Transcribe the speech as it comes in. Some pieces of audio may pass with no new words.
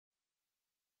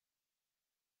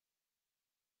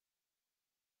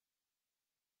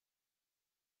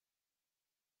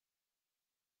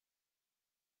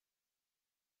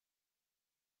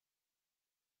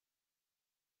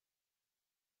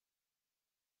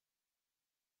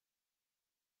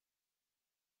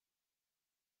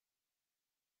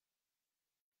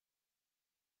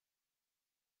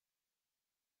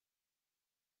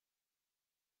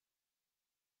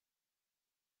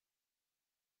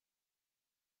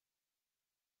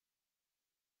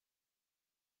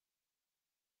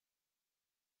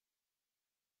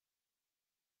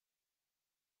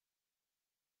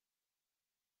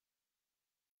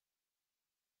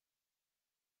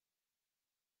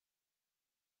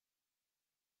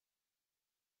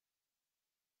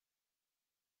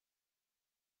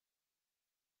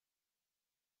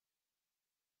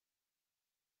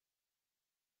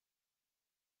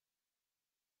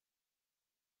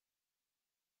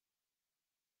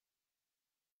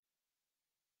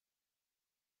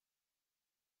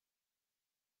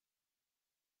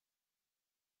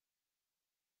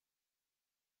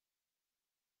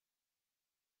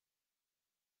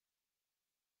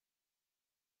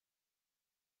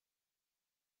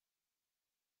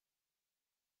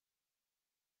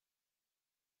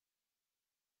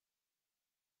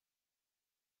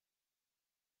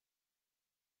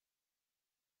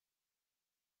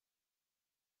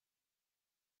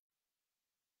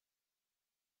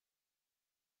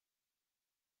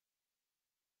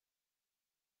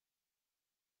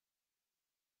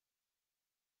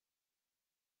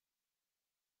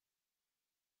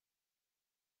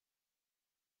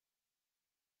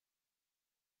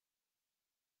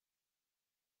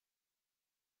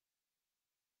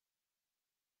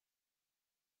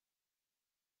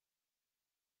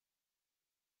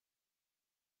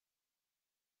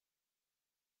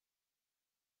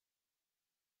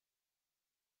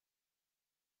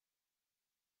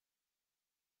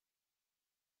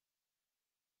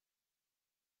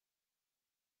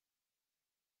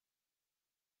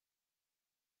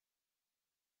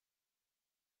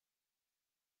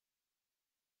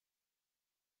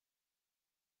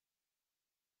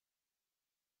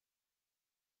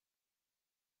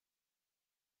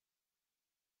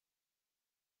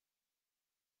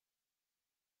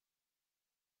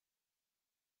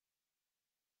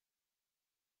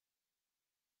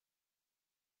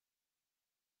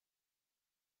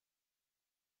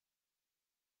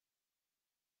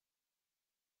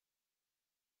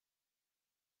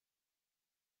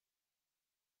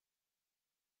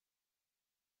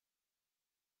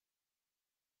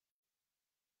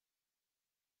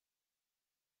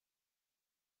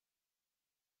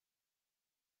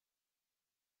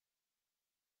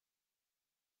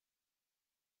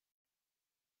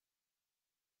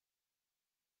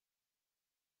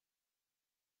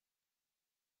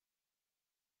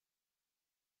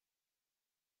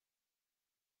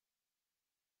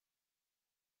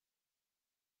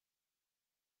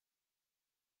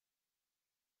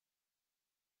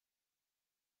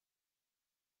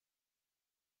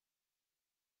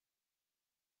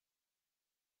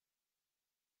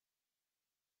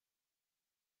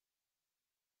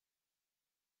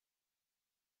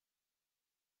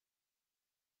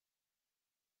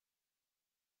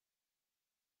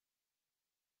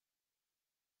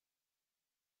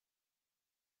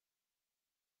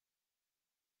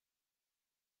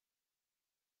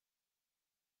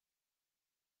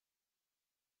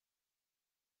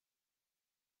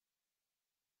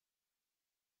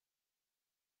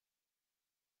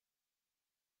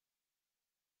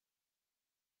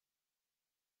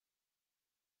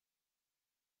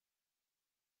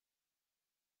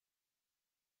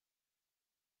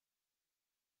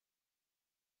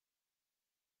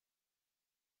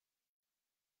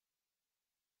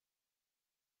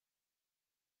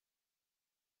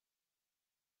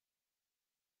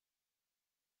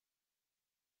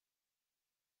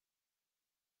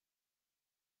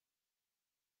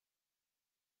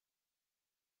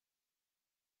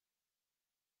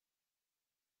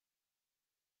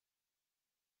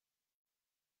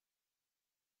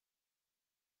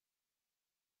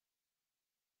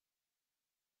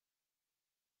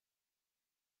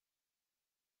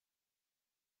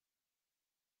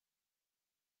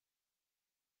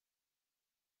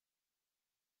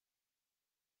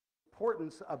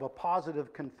importance of a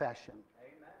positive confession.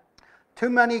 Too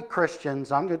many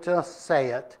Christians, I'm going to just say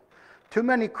it, too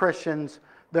many Christians,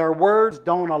 their words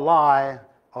don't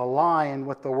align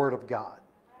with the Word of God.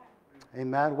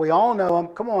 Amen. We all know them.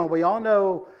 Come on, we all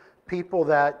know people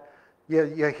that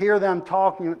you hear them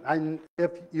talking, and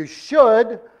if you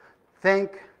should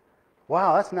think,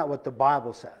 wow, that's not what the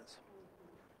Bible says.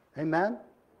 Amen?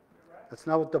 That's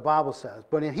not what the Bible says.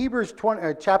 But in Hebrews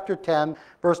chapter 10,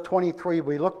 verse 23,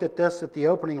 we looked at this at the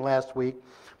opening last week.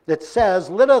 It says,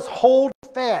 let us hold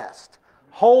fast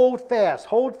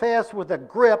with a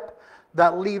grip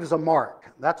that leaves a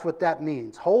mark. That's what that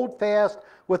means. Hold fast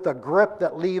with a grip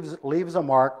that leaves a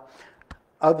mark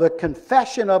of the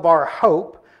confession of our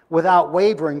hope without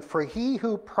wavering, for he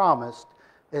who promised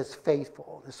is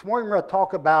faithful. This morning we're going to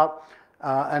talk about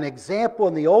an example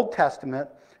in the Old Testament.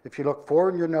 If you look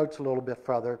forward in your notes a little bit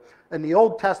further, in the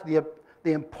Old Testament,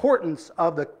 the importance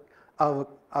of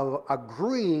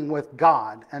agreeing with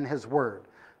God and His Word.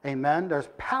 Amen? There's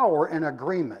power in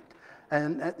agreement.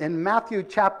 And in Matthew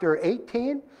chapter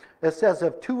 18, it says,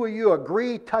 if two of you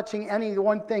agree touching any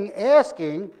one thing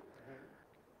asking,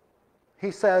 he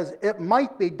says, it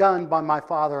might be done by my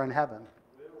Father in heaven.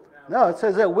 No, it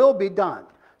says it will be done.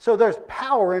 So there's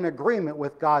power in agreement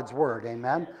with God's Word.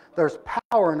 Amen? There's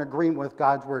power in agreement with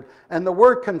God's Word. And the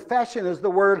word confession is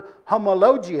the word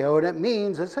homologio, and it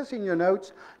means, it says in your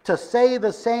notes, to say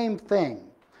the same thing,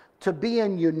 to be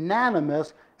in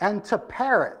unanimous, and to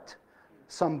parrot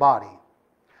somebody.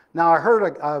 Now I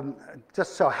heard,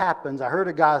 just so happens, I heard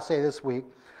a guy say this week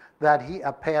that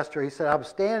a pastor, he said, I was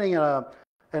standing in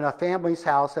a family's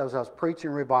house as I was preaching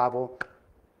revival,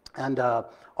 and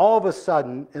all of a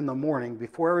sudden in the morning,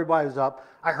 before everybody was up,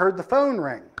 I heard the phone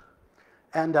ring.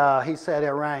 And he said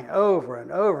it rang over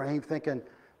and over, and he's thinking,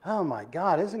 oh my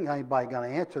God, isn't anybody going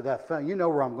to answer that phone? You know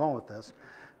where I'm going with this.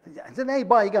 Isn't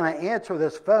anybody going to answer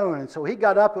this phone? And so he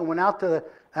got up and went out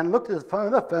and looked at the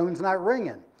phone. The phone's not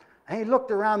ringing. And he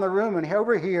looked around the room, and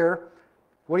over here,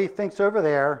 what he thinks over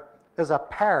there is a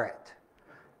parrot.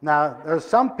 Now, there's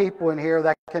some people in here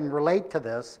that can relate to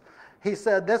this. He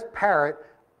said this parrot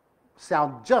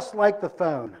sounds just like the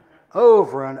phone,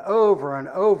 over and over and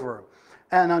over.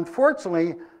 And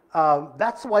unfortunately,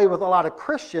 that's the way with a lot of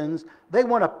Christians. They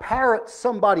want to parrot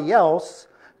somebody else.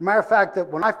 Matter of fact,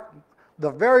 that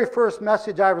the very first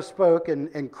message I ever spoke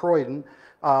in Croydon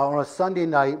on a Sunday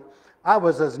night, I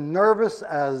was as nervous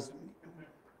as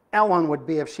Ellen would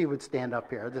be if she would stand up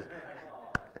here.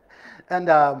 And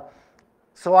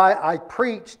so I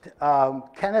preached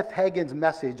Kenneth Hagin's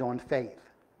message on faith.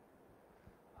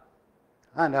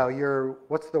 I know,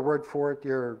 what's the word for it?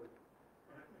 You're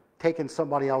taking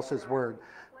somebody else's word.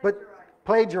 But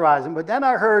plagiarizing. But then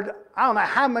I heard, I don't know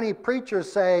how many preachers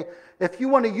say, if you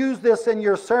want to use this in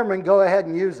your sermon, go ahead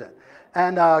and use it.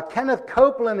 And Kenneth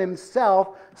Copeland himself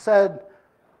said,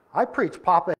 I preach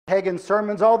Papa Hagin's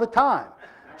sermons all the time.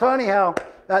 So anyhow,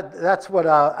 that's what,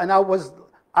 and I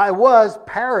was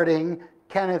parroting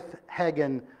Kenneth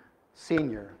Hagin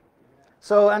Sr.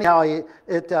 So anyhow,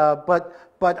 but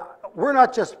we're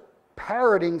not just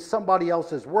parroting somebody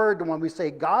else's word when we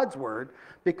say God's word,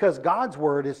 because God's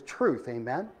word is truth.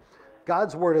 Amen.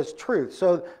 God's word is truth.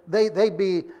 So they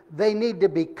need to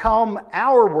become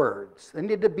our words. They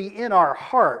need to be in our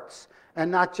hearts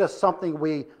and not just something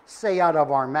we say out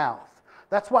of our mouth.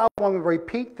 That's why when we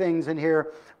repeat things in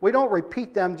here, we don't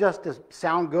repeat them just to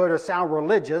sound good or sound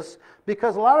religious,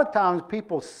 because a lot of times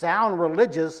people sound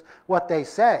religious what they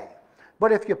say.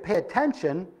 But if you pay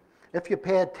attention,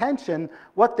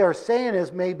 what they're saying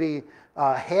is maybe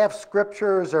half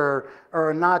scriptures or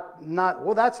not,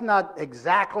 well, that's not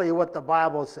exactly what the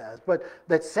Bible says, but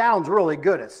that sounds really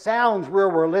good. It sounds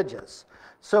real religious.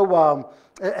 So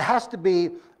it has to be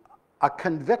a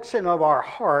conviction of our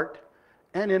heart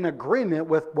and in agreement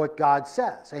with what God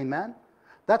says. Amen?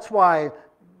 That's why,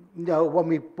 when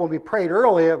we prayed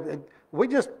earlier, we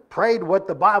just prayed what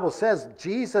the Bible says,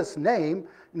 Jesus' name.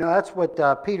 That's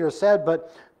what Peter said,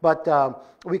 but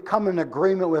we come in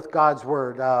agreement with God's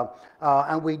word,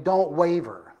 and we don't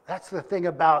waver. That's the thing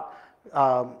about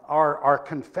our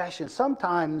confession.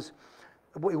 Sometimes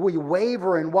we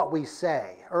waver in what we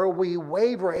say, or we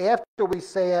waver after we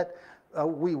say it.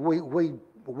 We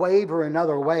waver in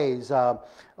other ways.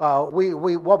 What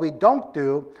we don't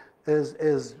do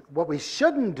is what we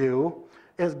shouldn't do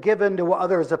is give in to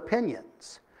others'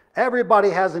 opinions. Everybody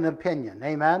has an opinion.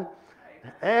 Amen?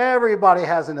 Everybody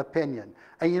has an opinion.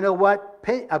 And you know what?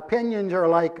 Opinions are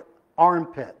like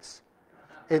armpits.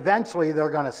 Eventually they're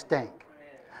going to stink.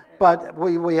 But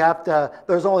we have to,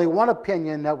 there's only one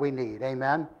opinion that we need.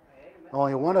 Amen?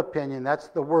 Only one opinion. That's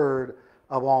the word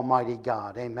of Almighty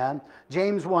God. Amen.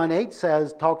 James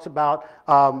 1:8 talks about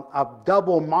a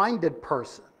double-minded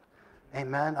person.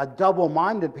 Amen. A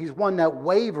double-minded, he's one that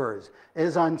wavers,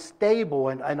 is unstable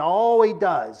in all he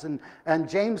does. And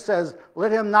James says,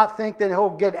 let him not think that he'll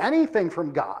get anything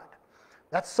from God.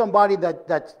 That's somebody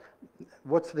that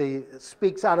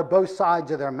speaks out of both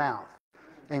sides of their mouth.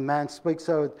 Amen. Speaks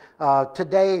so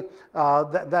today,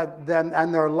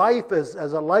 and their life is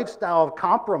as a lifestyle of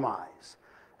compromise.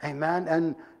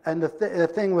 Amen. And the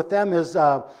thing with them is,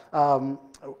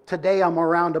 today I'm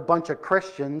around a bunch of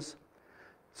Christians.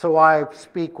 So I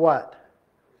speak what?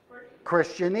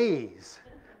 Christianese.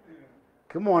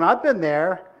 Come on, I've been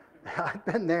there. I've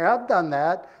been there. I've done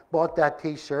that. Bought that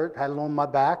T-shirt, had it on my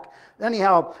back.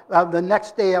 Anyhow, the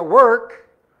next day at work,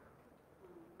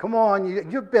 come on,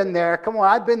 you've been there. Come on,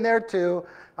 I've been there too.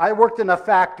 I worked in a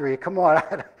factory. Come on.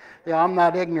 I'm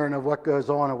not ignorant of what goes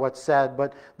on and what's said.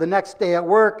 But the next day at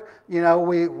work,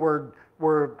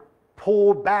 we're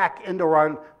pulled back into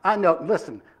our...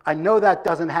 Listen, I know that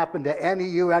doesn't happen to any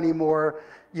of you anymore.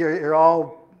 You're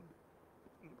all,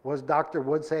 what does Dr.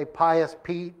 Wood say, pious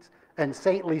Pete and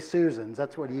saintly Susans.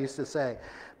 That's what he used to say.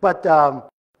 But,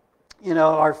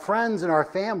 our friends and our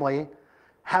family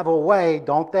have a way,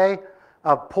 don't they,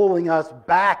 of pulling us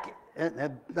back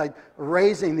and like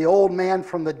raising the old man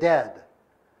from the dead.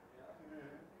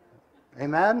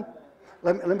 Amen?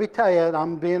 Let me tell you,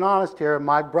 I'm being honest here,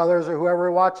 my brothers or whoever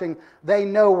are watching, they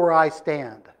know where I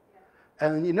stand.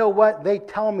 And you know what? They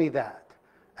tell me that.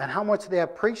 And how much they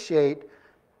appreciate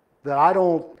that I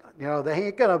don't, they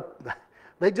ain't going to,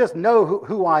 they just know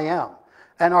who I am.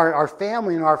 And our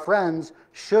family and our friends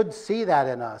should see that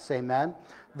in us, amen?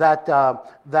 That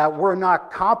we're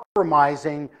not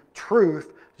compromising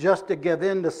truth just to give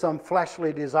in to some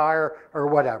fleshly desire or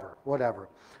whatever.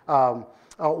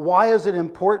 Why is it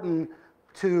important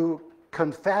to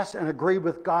confess and agree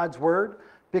with God's word?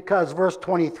 Because verse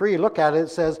 23, look at it, it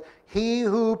says, he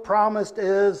who promised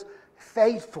is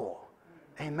faithful.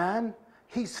 Amen?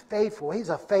 He's faithful. He's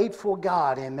a faithful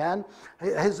God. Amen?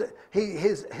 His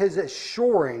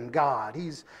assuring God.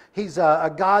 He's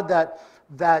a God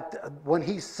that when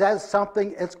he says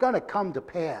something, it's going to come to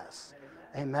pass.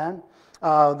 Amen?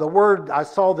 The word I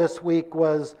saw this week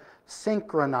was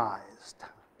synchronized.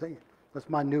 That's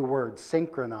my new word,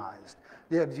 synchronized.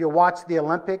 If you watch the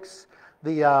Olympics,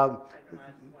 the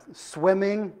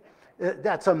swimming,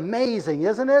 that's amazing,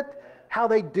 isn't it? How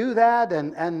they do that.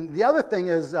 And the other thing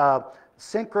is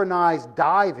synchronized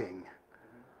diving.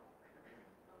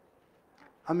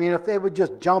 I mean, if they would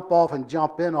just jump off and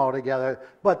jump in all together,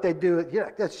 but they do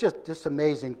it, that's just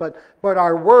amazing. But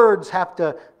our words have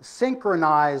to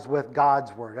synchronize with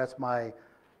God's word. That's my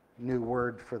new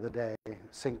word for the day,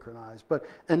 synchronized. But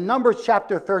in Numbers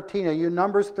chapter 13, are you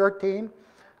Numbers 13?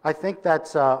 I think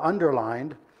that's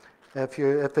underlined. If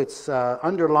it's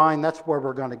underlined, that's where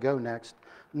we're going to go next.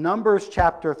 Numbers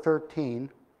chapter 13.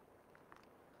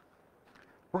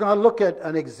 We're going to look at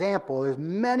an example. There's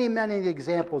many, many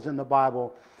examples in the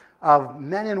Bible of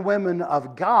men and women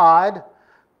of God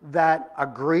that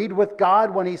agreed with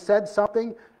God when he said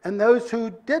something, and those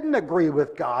who didn't agree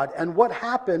with God and what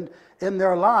happened in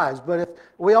their lives. But if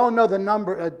we all know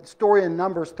the story in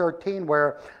Numbers 13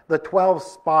 where the 12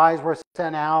 spies were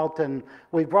sent out, and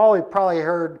we've probably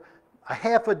heard a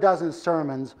half a dozen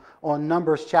sermons on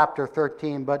Numbers chapter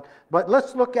 13, but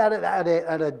let's look at it at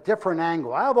a different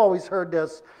angle. I've always heard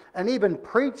this and even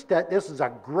preached that this is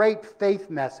a great faith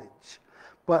message.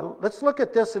 But let's look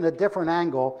at this in a different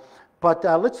angle. But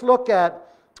let's look at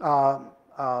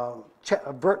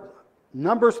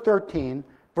Numbers 13,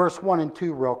 verse 1 and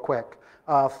 2 real quick.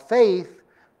 Faith,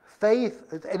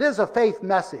 it is a faith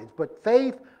message, but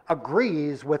faith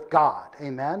agrees with God.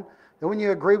 Amen? And when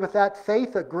you agree with that,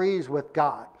 faith agrees with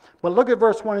God. But look at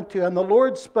verse 1 and 2. And the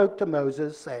Lord spoke to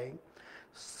Moses, saying,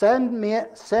 Send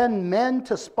men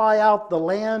to spy out the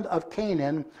land of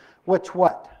Canaan, which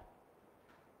what?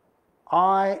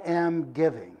 I am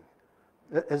giving.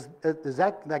 Is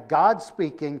that God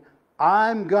speaking?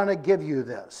 I'm going to give you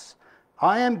this.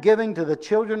 I am giving to the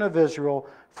children of Israel,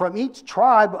 from each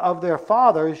tribe of their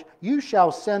fathers, you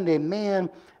shall send a man,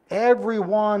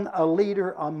 everyone a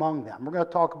leader among them. We're going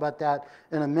to talk about that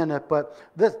in a minute, but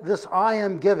this I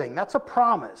am giving, that's a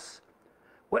promise.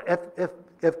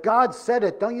 If God said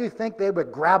it, don't you think they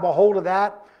would grab a hold of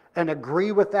that and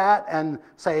agree with that and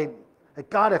say,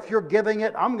 God, if you're giving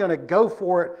it, I'm going to go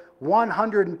for it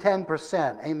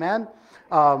 110%. Amen?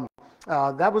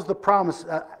 That was the promise,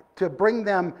 to bring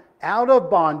them out of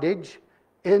bondage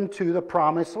into the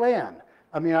promised land.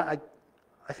 I mean, I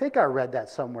think I read that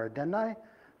somewhere, didn't I?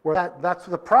 where that's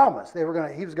the promise. He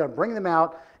was going to bring them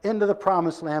out into the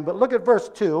promised land. But look at verse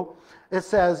 2. It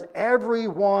says,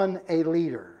 everyone a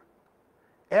leader.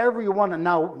 Everyone.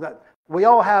 Now, we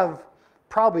all have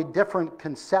probably different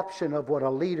conception of what a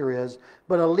leader is,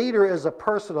 but a leader is a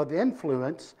person of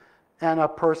influence and a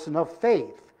person of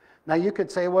faith. Now you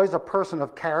could say, well, he's a person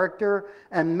of character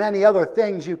and many other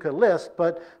things you could list,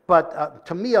 but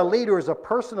to me a leader is a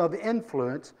person of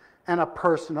influence and a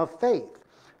person of faith.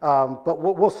 But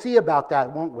we'll see about that,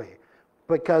 won't we?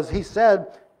 Because he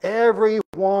said,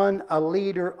 everyone a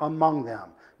leader among them.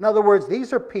 In other words,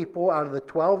 these are people out of the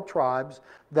 12 tribes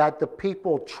that the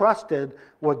people trusted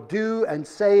would do and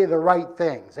say the right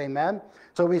things. Amen?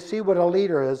 So we see what a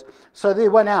leader is. So they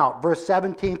went out, verse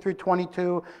 17 through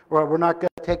 22. Well, we're not going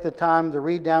to take the time to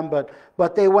read them,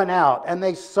 but they went out and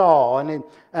they saw.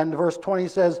 And verse 20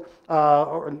 says,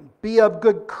 be of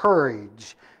good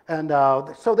courage. And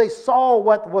so they saw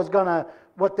what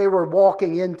they were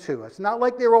walking into. It's not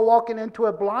like they were walking into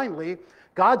it blindly.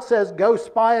 God says, go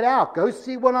spy it out. Go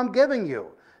see what I'm giving you.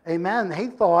 Amen. He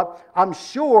thought, I'm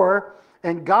sure,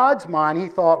 in God's mind, he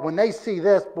thought, when they see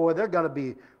this, boy, they're going to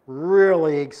be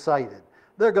really excited.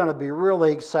 They're going to be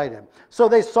really excited. So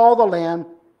they saw the land.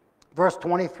 Verse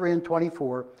 23 and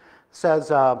 24 says,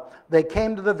 they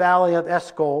came to the valley of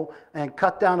Eshcol and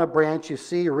cut down a branch. You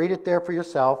see, you read it there for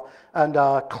yourself. And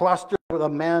clustered with the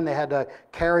men. They had to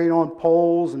carry it on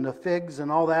poles and the figs and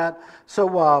all that.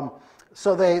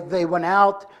 So they went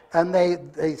out and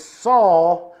they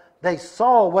saw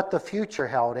what the future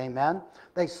held. Amen.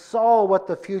 They saw what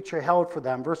the future held for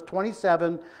them. Verse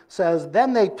 27 says,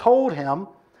 then they told him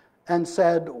and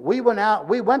said, we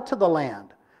went to the land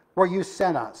where you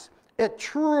sent us. It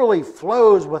truly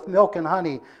flows with milk and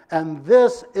honey, and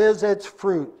this is its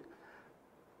fruit.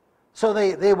 So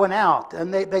they went out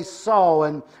and they saw,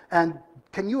 and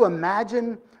can you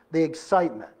imagine the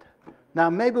excitement? Now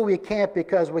maybe we can't,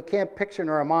 because we can't picture in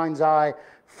our mind's eye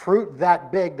fruit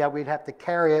that big that we'd have to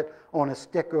carry it on a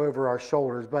stick over our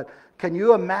shoulders. But can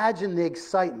you imagine the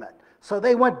excitement? So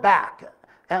they went back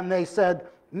and they said,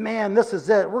 man, this is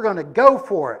it. We're going to go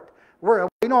for it.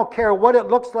 We don't care what it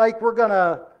looks like. We're going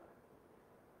to...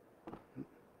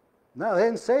 No, they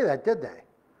didn't say that, did they?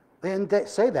 They didn't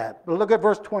say that. But look at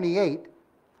verse 28.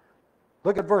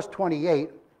 Look at verse 28.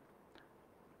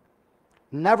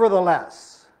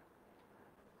 Nevertheless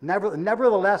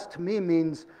to me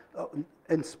means,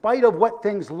 in spite of what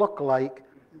things look like,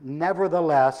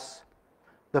 nevertheless,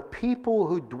 the people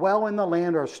who dwell in the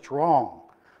land are strong.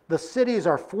 The cities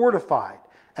are fortified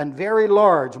and very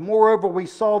large. Moreover, we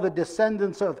saw the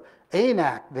descendants of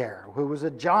Anak there, who was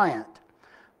a giant.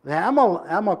 The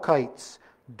Amalekites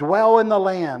dwell in the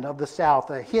land of the south.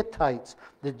 The Hittites,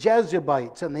 the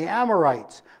Jebusites, and the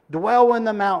Amorites dwell in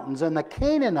the mountains. And the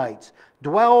Canaanites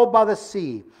dwell by the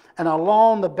sea and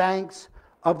along the banks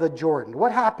of the Jordan.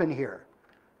 What happened here?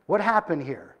 What happened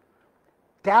here?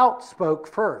 Doubt spoke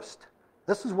first.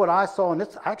 This is what I saw, and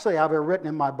it's actually I have it written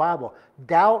in my Bible.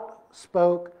 Doubt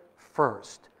spoke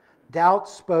first. Doubt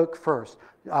spoke first.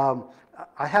 I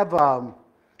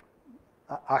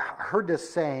heard this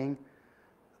saying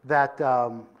that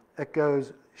it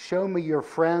goes, show me your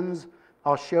friends,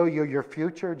 I'll show you your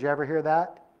future. Did you ever hear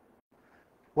that?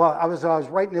 Well, I was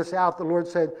writing this out. The Lord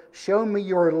said, show me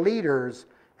your leaders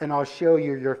and I'll show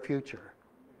you your future.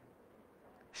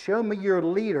 Show me your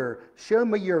leader. Show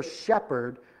me your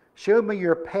shepherd. Show me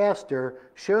your pastor.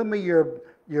 Show me your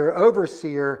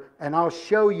overseer, and I'll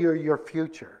show you your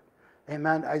future.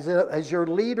 Amen. Is your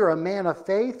leader a man of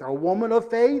faith or a woman of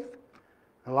faith?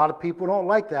 A lot of people don't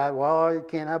like that. Well, you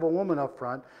can't have a woman up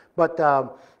front. But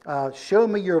show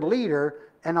me your leader,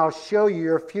 and I'll show you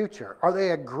your future. Are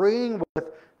they agreeing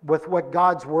with what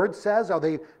God's word says? Are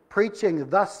they preaching,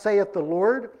 thus saith the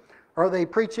Lord? Are they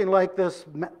preaching like this?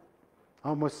 I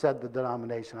almost said the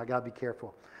denomination. I got to be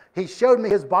careful. He showed me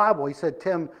his Bible. He said,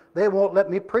 Tim, they won't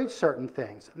let me preach certain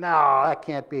things. No, that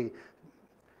can't be.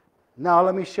 No,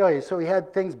 let me show you. So he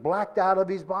had things blacked out of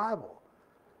his Bible.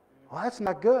 Well, that's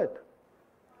not good.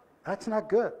 That's not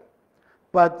good.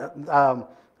 But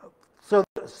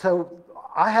so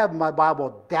I have my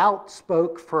Bible, doubt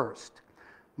spoke first.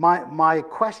 My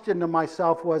question to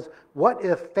myself was, what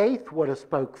if faith would have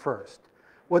spoke first?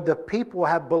 Would the people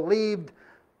have believed,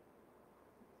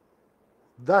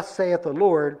 thus saith the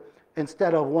Lord,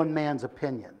 instead of one man's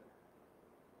opinion?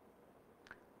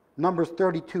 Numbers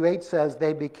 32:8 says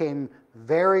they became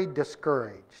very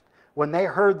discouraged. When they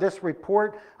heard this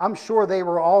report, I'm sure they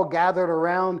were all gathered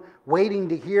around waiting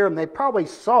to hear, and they probably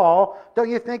saw, don't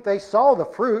you think they saw the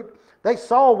fruit? They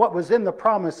saw what was in the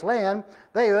promised land.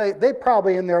 They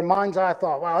probably in their mind's eye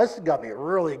thought, wow, this is going to be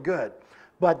really good.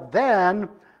 But then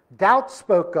doubt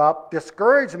spoke up,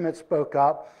 discouragement spoke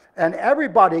up, and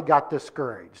everybody got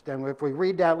discouraged. And if we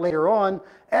read that later on,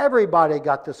 everybody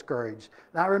got discouraged.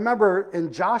 Now remember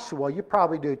in Joshua, you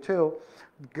probably do too,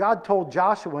 God told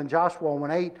Joshua in Joshua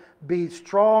 1:8, be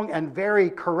strong and very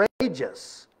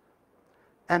courageous.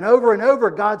 And over,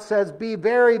 God says, be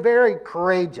very, very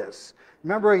courageous.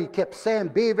 Remember, he kept saying,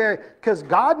 be very, because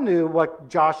God knew what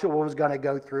Joshua was going to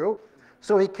go through.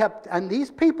 So he kept, and these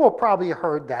people probably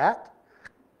heard that.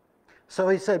 So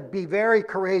he said, be very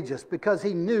courageous, because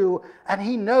he knew, and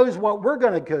he knows what we're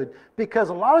going to do. Because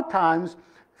a lot of times,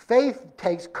 faith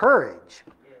takes courage,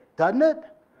 doesn't it?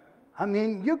 I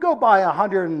mean, you go buy a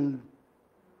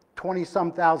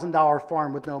 $120-some thousand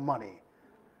farm with no money.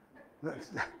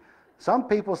 Some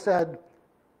people said,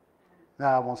 no,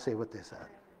 I won't say what they said.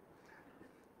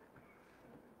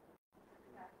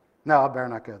 No, I better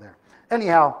not go there.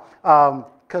 Anyhow,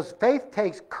 because faith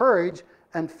takes courage,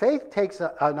 and faith takes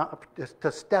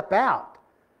to step out.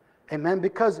 Amen?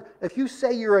 Because if you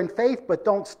say you're in faith but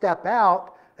don't step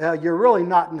out, you're really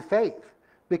not in faith.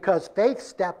 Because faith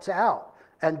steps out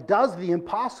and does the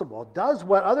impossible, does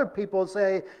what other people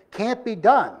say can't be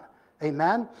done.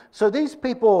 Amen? So these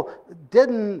people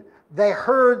they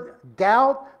heard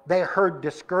doubt, they heard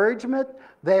discouragement,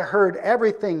 they heard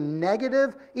everything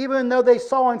negative, even though they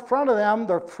saw in front of them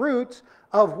the fruits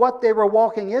of what they were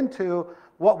walking into.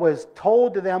 What was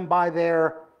told to them by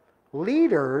their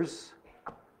leaders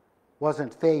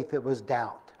wasn't faith, it was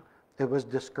doubt. It was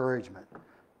discouragement.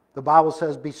 The Bible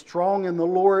says, be strong in the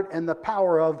Lord and the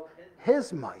power of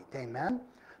His might. Amen?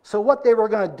 So what they were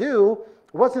going to do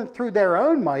wasn't through their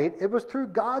own might, it was through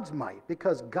God's might,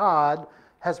 because God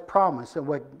has promised,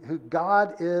 and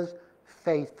God is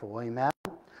faithful. Amen?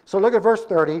 So look at verse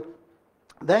 30.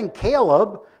 Then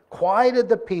Caleb quieted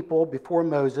the people before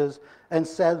Moses and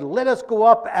said, let us go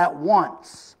up at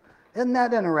once. Isn't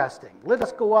that interesting? Let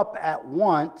us go up at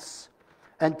once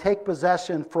and take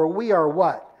possession, for we are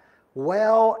what?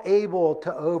 Well able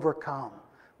to overcome.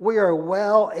 We are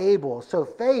well able. So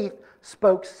faith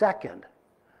spoke second.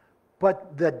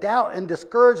 But the doubt and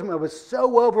discouragement was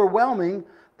so overwhelming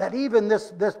that even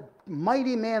this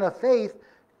mighty man of faith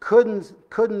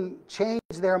couldn't change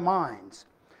their minds.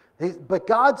 But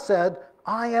God said,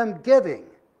 I am giving.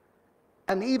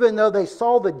 And even though they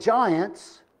saw the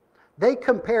giants, they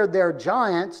compared their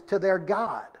giants to their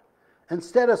God.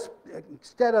 Instead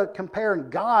of comparing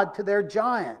God to their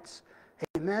giants.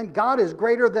 Amen. God is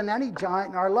greater than any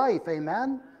giant in our life.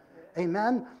 Amen.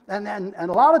 Amen. And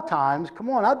a lot of times, come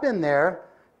on, I've been there,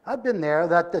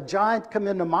 that the giants come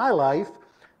into my life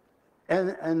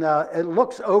and it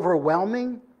looks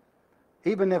overwhelming.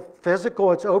 Even if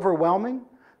physical, it's overwhelming.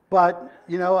 But,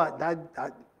 you know,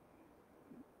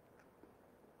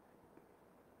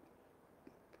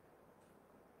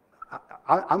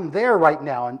 I'm there right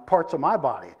now in parts of my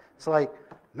body. It's like,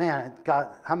 man, God,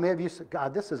 how many of you said,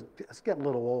 God, it's getting a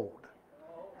little old.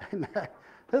 Amen.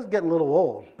 This is getting a little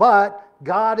old. But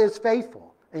God is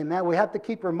faithful. Amen. We have to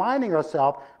keep reminding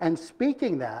ourselves and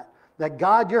speaking that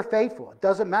God, you're faithful. It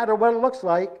doesn't matter what it looks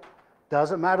like.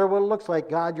 Doesn't matter what it looks like.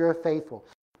 God, you're faithful.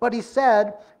 But he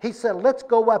said, let's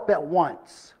go up at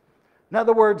once. In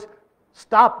other words,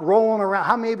 stop rolling around.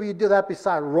 How many of you do that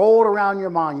besides roll it around your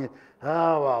mind?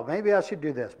 Oh, well, maybe I should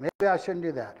do this. Maybe I shouldn't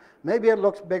do that. Maybe it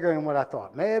looks bigger than what I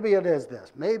thought. Maybe it is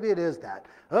this. Maybe it is that.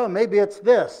 Oh, maybe it's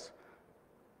this.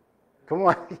 Come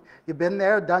on. You've been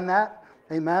there, done that?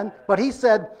 Amen. But he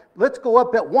said, let's go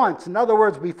up at once. In other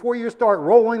words, before you start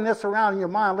rolling this around in your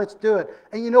mind, let's do it.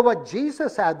 And you know what?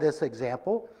 Jesus had this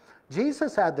example.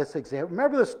 Jesus had this example.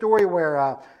 Remember the story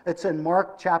where it's in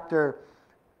Mark chapter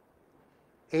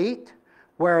 8,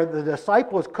 where the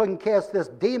disciples couldn't cast this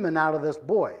demon out of this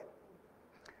boy.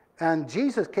 And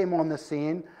Jesus came on the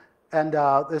scene, and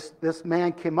this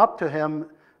man came up to him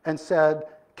and said,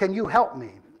 can you help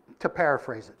me? To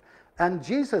paraphrase it. And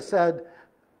Jesus said,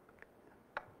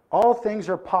 all things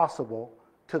are possible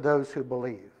to those who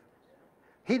believe.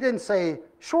 He didn't say,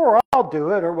 sure, I'll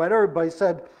do it, or whatever, but he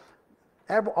said,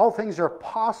 all things are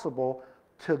possible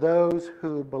to those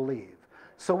who believe.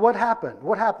 So what happened?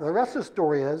 What happened? The rest of the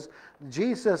story is,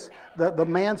 Jesus, the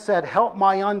man said, help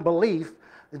my unbelief.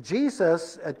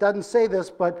 Jesus, it doesn't say this,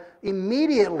 but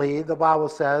immediately, the Bible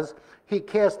says, he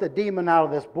cast the demon out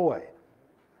of this boy.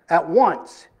 At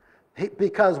once.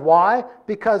 Because why?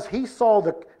 Because he saw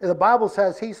the Bible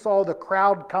says he saw the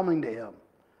crowd coming to him.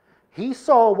 He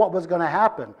saw what was going to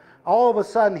happen. All of a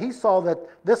sudden, he saw that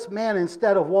this man,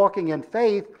 instead of walking in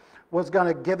faith, was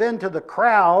going to give in to the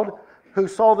crowd who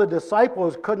saw the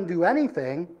disciples couldn't do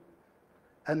anything.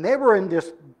 And they were in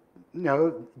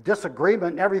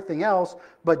disagreement and everything else,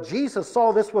 but Jesus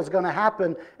saw this was going to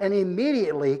happen and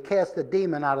immediately cast the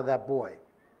demon out of that boy.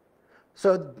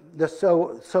 So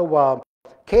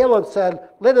Caleb said,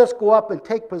 let us go up and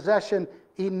take possession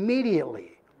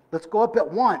immediately. Let's go up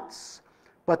at once.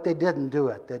 But they didn't do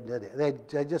it.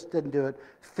 They just didn't do it.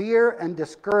 Fear and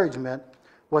discouragement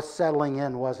was settling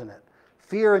in, wasn't it?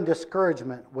 Fear and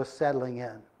discouragement was settling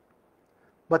in.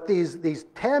 But these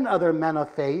 10 other men of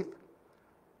faith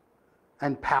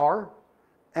and power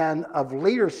and of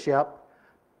leadership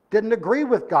didn't agree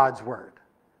with God's word.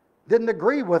 Didn't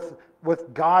agree with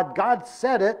God. God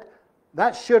said it.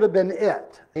 That should have been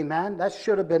it. Amen? That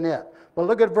should have been it. But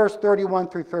look at verse 31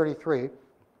 through 33.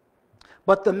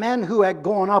 But the men who had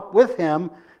gone up with him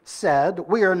said,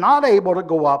 we are not able to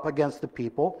go up against the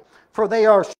people, for they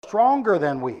are stronger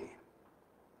than we.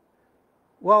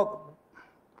 Well,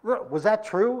 was that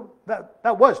true?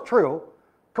 That was true.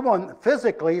 Come on,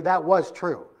 physically, that was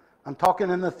true. I'm talking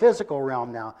in the physical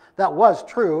realm now. That was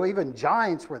true. Even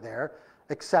giants were there,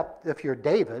 except if you're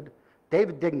David.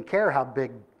 David didn't care how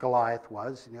big Goliath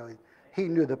was. He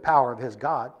knew the power of his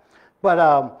God.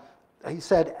 But he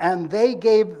said, and they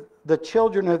gave the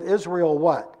children of Israel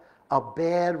what? A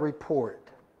bad report.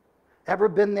 Ever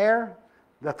been there?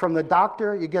 From the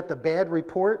doctor, you get the bad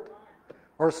report?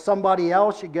 Or somebody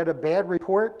else, you get a bad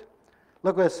report?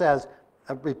 Look what it says.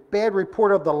 A bad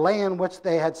report of the land which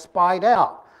they had spied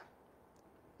out.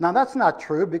 Now that's not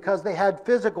true because they had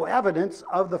physical evidence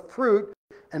of the fruit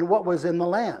and what was in the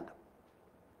land.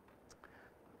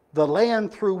 The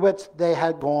land through which they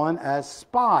had gone as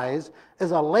spies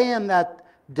is a land that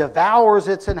devours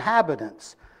its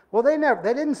inhabitants. Well, they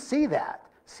didn't see that.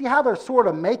 See how they're sort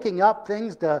of making up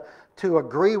things to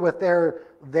agree with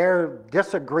their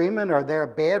disagreement or their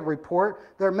bad report?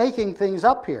 They're making things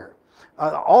up here.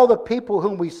 All the people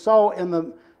whom we saw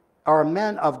are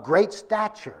men of great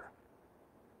stature.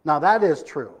 Now that is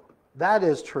true. That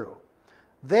is true.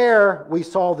 There we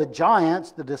saw the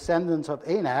giants, the descendants of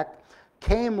Anak,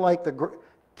 came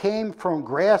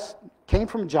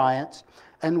from giants,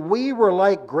 and we were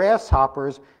like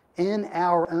grasshoppers in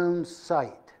our own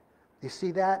sight. You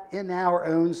see that? In our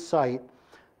own sight.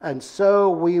 And so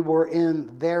we were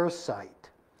in their sight.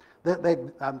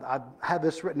 I have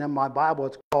this written in my Bible.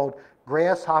 It's called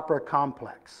grasshopper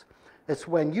complex. It's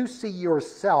when you see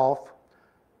yourself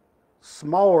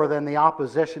smaller than the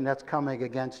opposition that's coming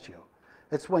against you.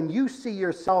 It's when you see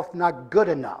yourself not good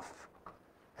enough.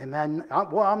 Amen.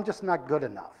 Well, I'm just not good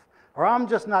enough. Or I'm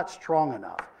just not strong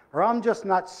enough. Or I'm just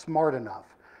not smart enough.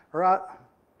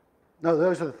 No,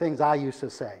 those are the things I used to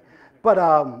say.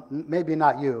 But maybe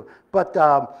not you. But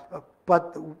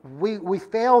we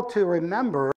fail to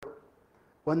remember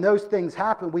when those things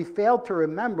happen, we fail to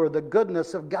remember the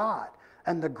goodness of God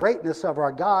and the greatness of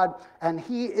our God. And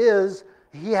He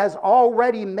has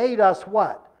already made us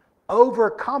what?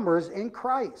 Overcomers in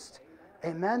Christ.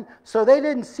 Amen. So they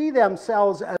didn't see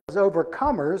themselves as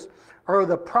overcomers or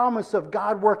the promise of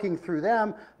God working through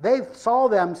them. They saw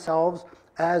themselves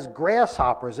as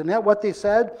grasshoppers. Isn't that what they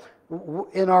said?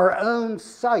 In our own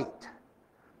sight.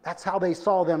 That's how they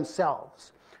saw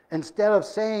themselves. Instead of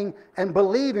saying and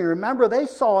believing, remember they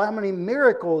saw how many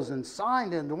miracles and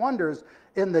signs and wonders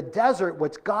in the desert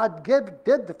which God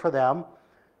did for them.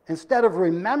 Instead of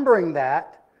remembering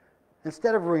that,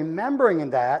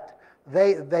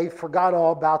 they forgot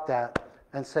all about that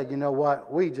and said, you know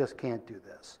what, we just can't do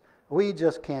this. We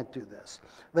just can't do this.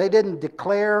 They didn't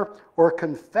declare or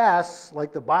confess,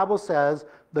 like the Bible says,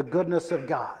 the goodness of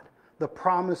God, the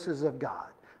promises of God.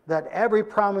 That every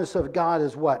promise of God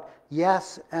is what?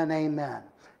 Yes and amen.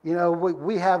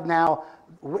 We have now,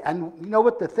 and you know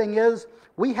what the thing is?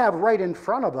 We have right in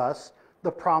front of us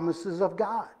the promises of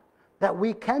God. That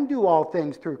we can do all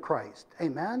things through Christ.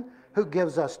 Amen? Who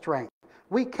gives us strength.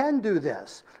 We can do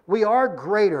this. We are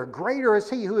greater. Greater is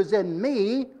He who is in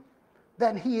me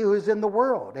than he who is in the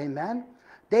world. Amen?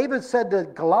 David said to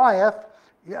Goliath,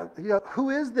 who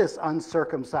is this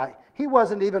uncircumcised? He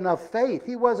wasn't even of faith.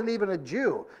 He wasn't even a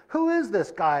Jew. Who is this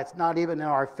guy that's not even in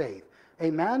our faith?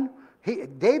 Amen?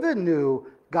 David knew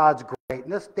God's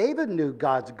greatness. David knew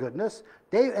God's goodness.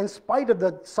 In spite of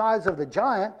the size of the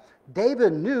giant,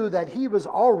 David knew that he was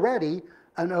already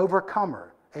an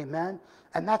overcomer. Amen?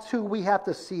 And that's who we have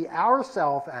to see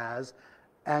ourselves as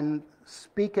and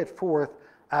speak it forth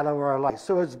out of our life.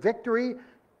 So is victory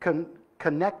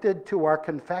connected to our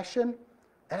confession?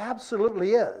 It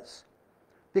absolutely is.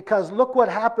 Because look what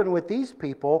happened with these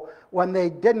people when they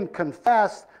didn't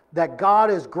confess that God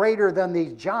is greater than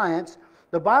these giants.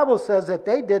 The Bible says that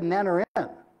they didn't enter in.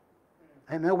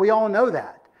 Amen. We all know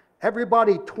that.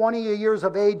 Everybody 20 years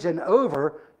of age and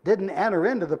over didn't enter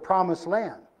into the promised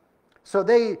land. So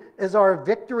is our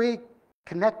victory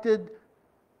connected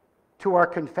to our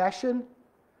confession?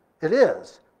 It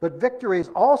is. But victory is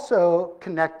also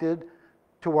connected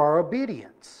to our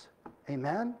obedience.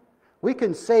 Amen? We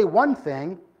can say one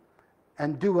thing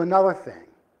and do another thing.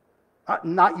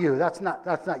 Not you. That's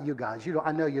not you guys.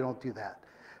 I know you don't do that.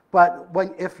 But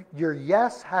if your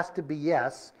yes has to be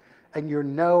yes and your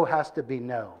no has to be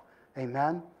no.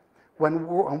 Amen? When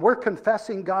we're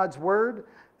confessing God's word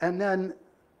and then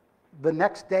the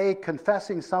next day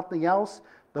confessing something else,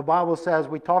 the Bible says,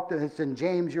 it's in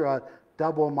James, you're a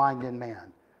double-minded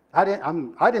man. I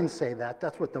didn't say that.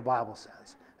 That's what the Bible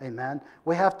says. Amen?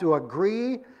 We have to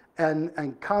agree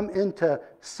and come into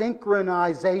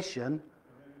synchronization.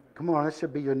 Come on, this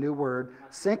should be your new word.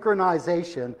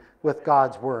 Synchronization with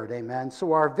God's word. Amen?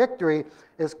 So our victory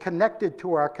is connected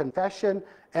to our confession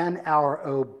and our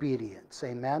obedience.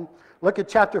 Amen? Look at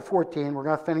chapter 14. We're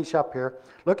going to finish up here.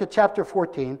 Look at chapter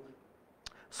 14.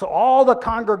 So all the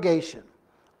congregation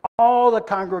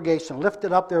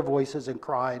lifted up their voices and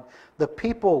cried. The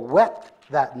people wept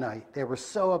that night. They were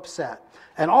so upset.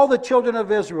 And all the children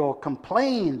of Israel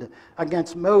complained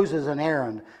against Moses and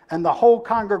Aaron. And the whole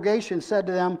congregation said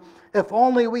to them, if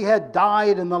only we had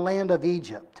died in the land of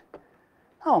Egypt.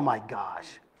 Oh my gosh.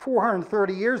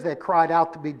 430 years they cried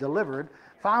out to be delivered.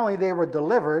 Finally they were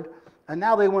delivered. And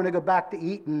now they want to go back to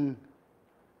eating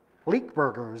leek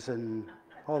burgers and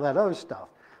all that other stuff.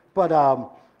 But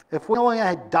if we only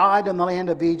had died in the land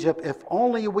of Egypt, if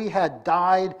only we had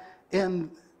died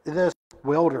in this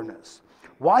wilderness.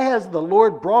 Why has the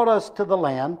Lord brought us to the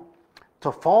land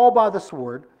to fall by the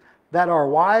sword, that our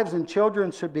wives and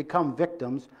children should become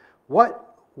victims?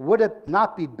 What would it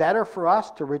not be better for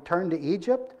us to return to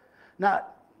Egypt? Now,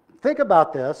 think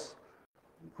about this.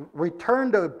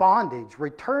 Return to bondage,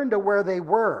 return to where they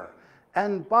were.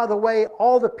 And by the way,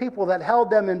 all the people that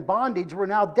held them in bondage were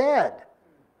now dead.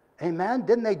 Amen?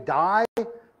 Didn't they die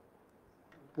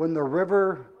when the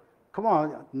river... Come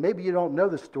on, maybe you don't know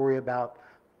the story about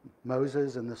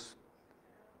Moses and this...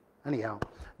 Anyhow,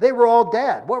 they were all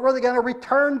dead. What were they going to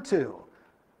return to?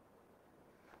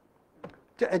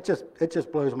 It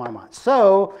just blows my mind.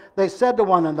 So they said to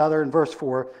one another in verse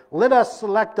 4, let us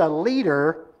select a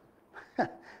leader...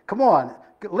 Come on,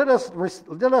 let us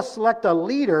select a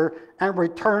leader and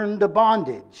return to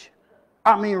bondage.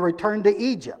 Return to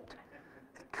Egypt.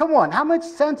 Come on, how much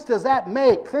sense does that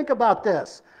make? Think about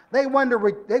this. They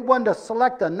wanted to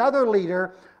select another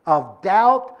leader of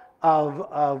doubt,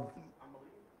 of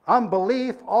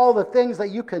unbelief, all the things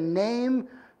that you can name.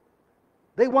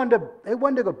 They wanted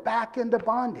to go back into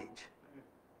bondage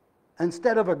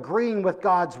instead of agreeing with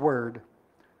God's word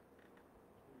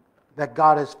that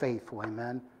God is faithful.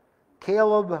 Amen.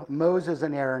 Caleb, Moses,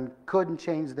 and Aaron couldn't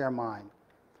change their mind.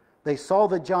 They saw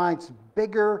the giants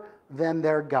bigger than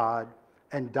their God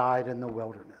and died in the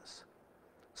wilderness.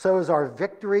 So is our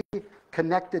victory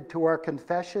connected to our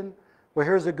confession? Well,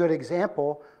 here's a good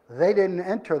example. They didn't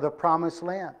enter the promised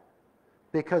land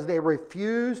because they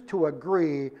refused to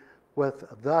agree with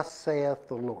thus saith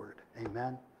the Lord.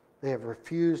 Amen. They have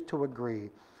refused to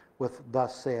agree with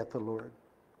thus saith the Lord.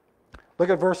 Look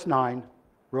at verse 9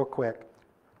 real quick.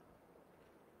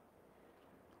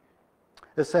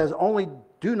 It says, only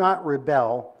do not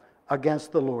rebel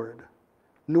against the Lord,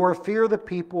 nor fear the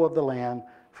people of the land,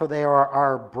 for they are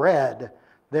our bread.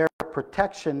 Their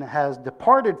protection has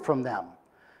departed from them,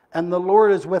 and the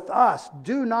Lord is with us.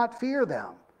 Do not fear them.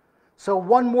 So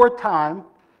one more time,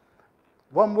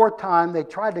 they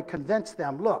tried to convince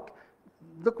them, look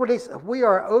what they said. We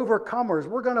are overcomers.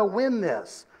 We're going to win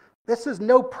this. This is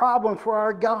no problem for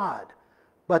our God.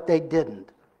 But they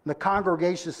didn't. The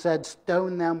congregation said,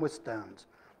 stone them with stones.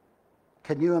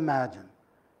 Can you imagine?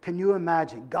 Can you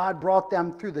imagine? God brought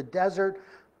them through the desert,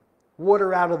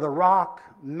 water out of the rock,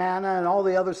 manna and all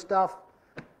the other stuff,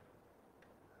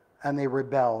 and they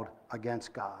rebelled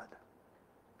against God.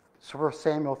 So 1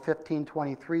 Samuel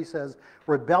 15:23 says,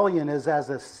 rebellion is as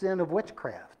a sin of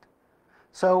witchcraft.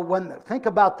 So think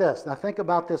about this. Now think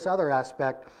about this other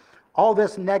aspect. All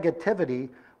this negativity,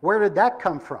 where did that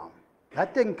come from?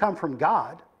 That didn't come from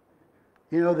God.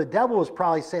 The devil was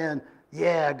probably saying,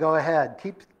 yeah, go ahead.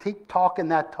 Keep talking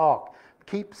that talk.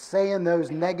 Keep saying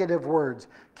those negative words.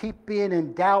 Keep being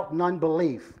in doubt and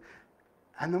unbelief.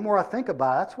 And the more I think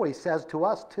about it, that's what he says to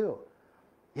us too.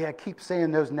 Yeah, keep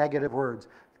saying those negative words.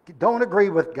 Don't agree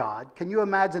with God. Can you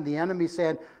imagine the enemy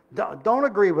saying, don't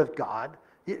agree with God?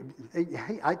 Can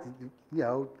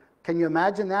you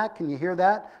imagine that? Can you hear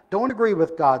that? Don't agree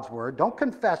with God's word. Don't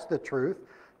confess the truth.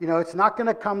 It's not going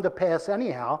to come to pass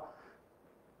anyhow.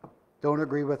 Don't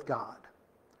agree with God.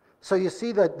 So you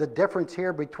see the difference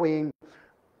here between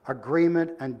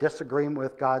agreement and disagreement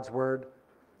with God's word?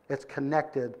 It's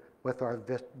connected with our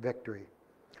victory.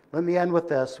 Let me end with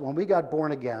this. When we got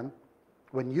born again,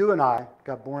 when you and I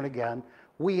got born again,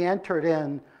 we entered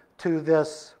into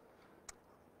this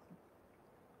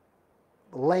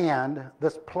land,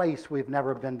 this place we've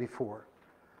never been before,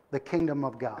 the kingdom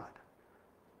of God.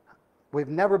 We've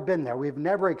never been there. We've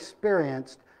never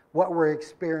experienced what we're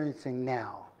experiencing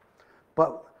now.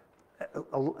 But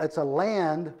it's a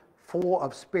land full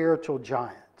of spiritual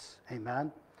giants.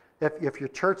 Amen? If your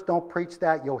church don't preach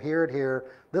that, you'll hear it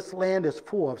here. This land is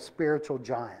full of spiritual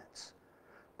giants.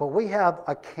 But we have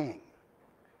a king.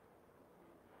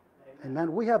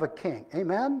 Amen? We have a king.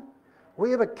 Amen?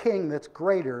 We have a king that's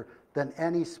greater than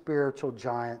any spiritual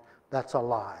giant that's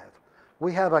alive.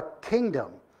 We have a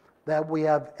kingdom that we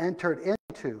have entered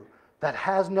into that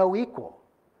has no equal.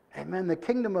 Amen? The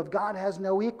kingdom of God has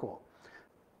no equal.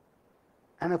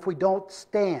 And if we don't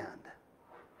stand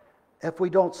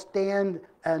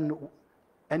and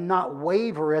not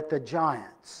waver at the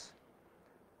giants,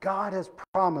 God has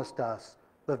promised us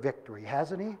the victory,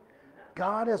 hasn't he?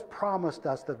 God has promised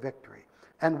us the victory.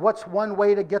 And what's one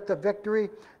way to get the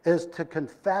victory? Is to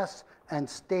confess and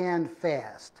stand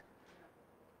fast.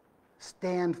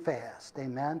 Stand fast,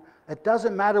 amen? It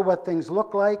doesn't matter what things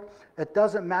look like. It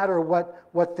doesn't matter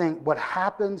what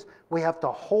happens. We have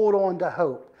to hold on to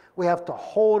hope. We have to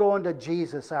hold on to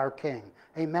Jesus, our King.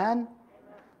 Amen?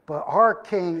 But our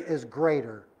King is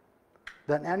greater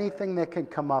than anything that can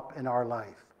come up in our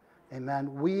life.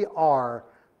 Amen? We are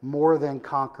more than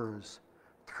conquerors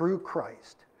through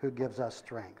Christ who gives us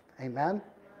strength. Amen?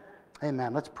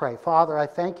 Amen. Let's pray. Father, I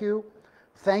thank you.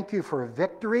 Thank you for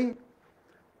victory.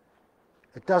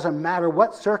 It doesn't matter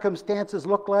what circumstances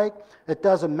look like. It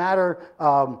doesn't matter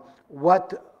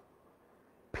what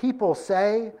people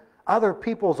say, other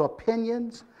people's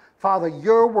opinions. Father,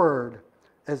 your word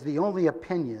is the only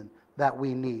opinion that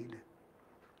we need.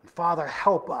 Father,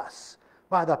 help us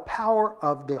by the power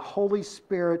of the Holy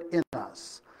Spirit in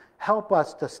us. Help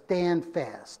us to stand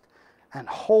fast and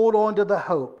hold on to the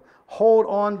hope. Hold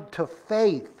on to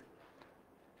faith.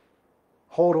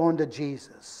 Hold on to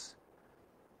Jesus.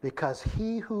 Because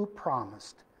he who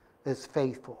promised is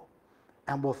faithful.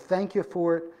 And we'll thank you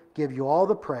for it, give you all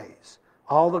the praise,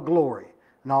 all the glory,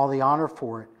 and all the honor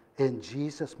for it. In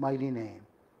Jesus' mighty name,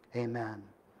 amen.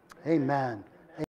 Amen.